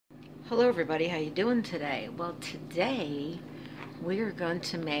Hello everybody, how you doing today? Well, today we're going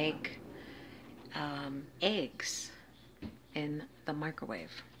to make eggs in the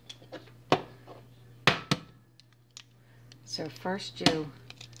microwave. So first you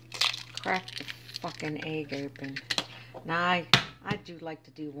crack the fucking egg open. Now I do like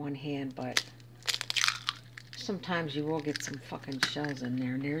to do one hand, but sometimes you will get some fucking shells in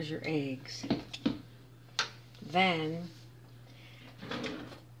there. And there's your eggs. Then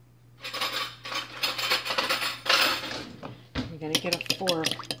you're going to get a fork.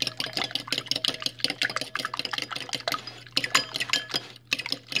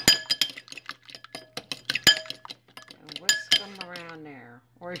 And whisk them around there.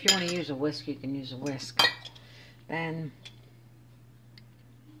 Or if you want to use a whisk, you can use a whisk. Then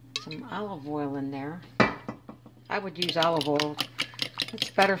some olive oil in there. I would use olive oil. It's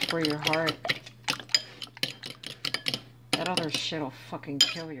better for your heart. That other shit'll fucking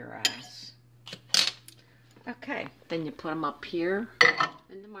kill your ass. Okay, then you put them up here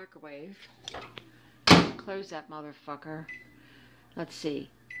in the microwave. Close that motherfucker. Let's see,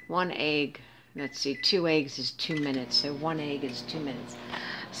 1 egg. Let's see, 2 eggs is 2 minutes, so 1 egg is 2 minutes.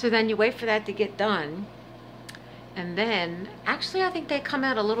 So then you wait for that to get done. And then, actually I think they come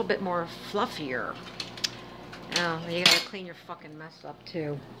out a little bit more fluffier. Oh, you gotta clean your fucking mess up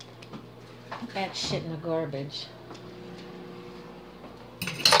too. That shit in the garbage.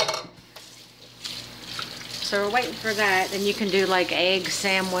 So we're waiting for that, and you can do like egg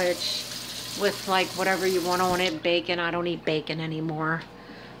sandwich with like whatever you want on it. Bacon, I don't eat bacon anymore.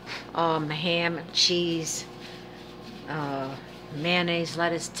 Ham and cheese, mayonnaise,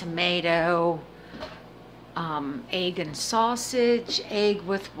 lettuce, tomato, egg and sausage, egg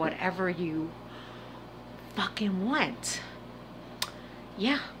with whatever you fucking want.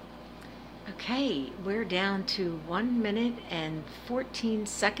 Yeah. Okay, we're down to 1 minute and 14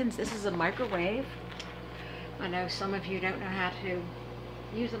 seconds. This is a microwave. I know some of you don't know how to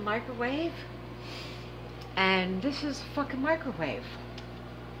use a microwave, and this is a fucking microwave.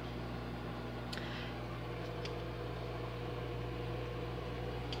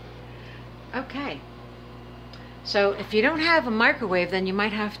 Okay, so if you don't have a microwave, then you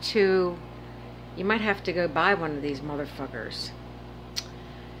might have to go buy one of these motherfuckers.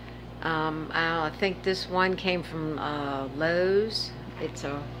 I think this one came from Lowe's. It's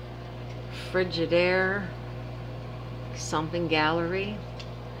a Frigidaire something gallery.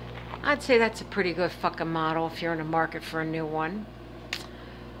 I'd say that's a pretty good fucking model if you're in the market for a new one.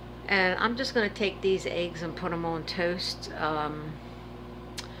 And I'm just going to take these eggs and put them on toast.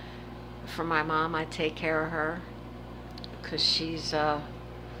 For my mom, I take care of her because she's not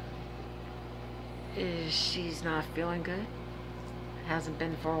feeling good. Hasn't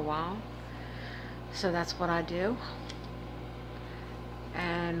been for a while. So that's what I do.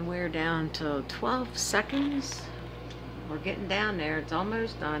 And we're down to 12 seconds. We're getting down there. It's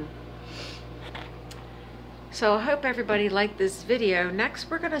almost done. So I hope everybody liked this video. Next,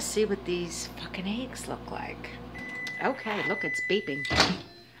 we're going to see what these fucking eggs look like. Okay, look, it's beeping.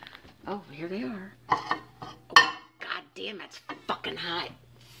 Oh, here they are. Oh, god damn, it's fucking hot.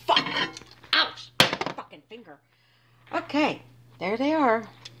 Fuck. Ouch. Fucking finger. Okay, there they are.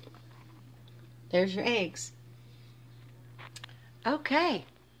 There's your eggs. Okay.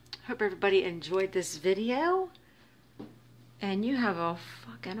 Hope everybody enjoyed this video. And you have a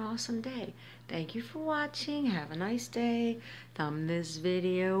fucking awesome day. Thank you for watching. Have a nice day. Thumb this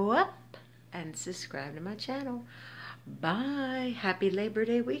video up and subscribe to my channel. Bye. Happy Labor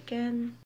Day weekend.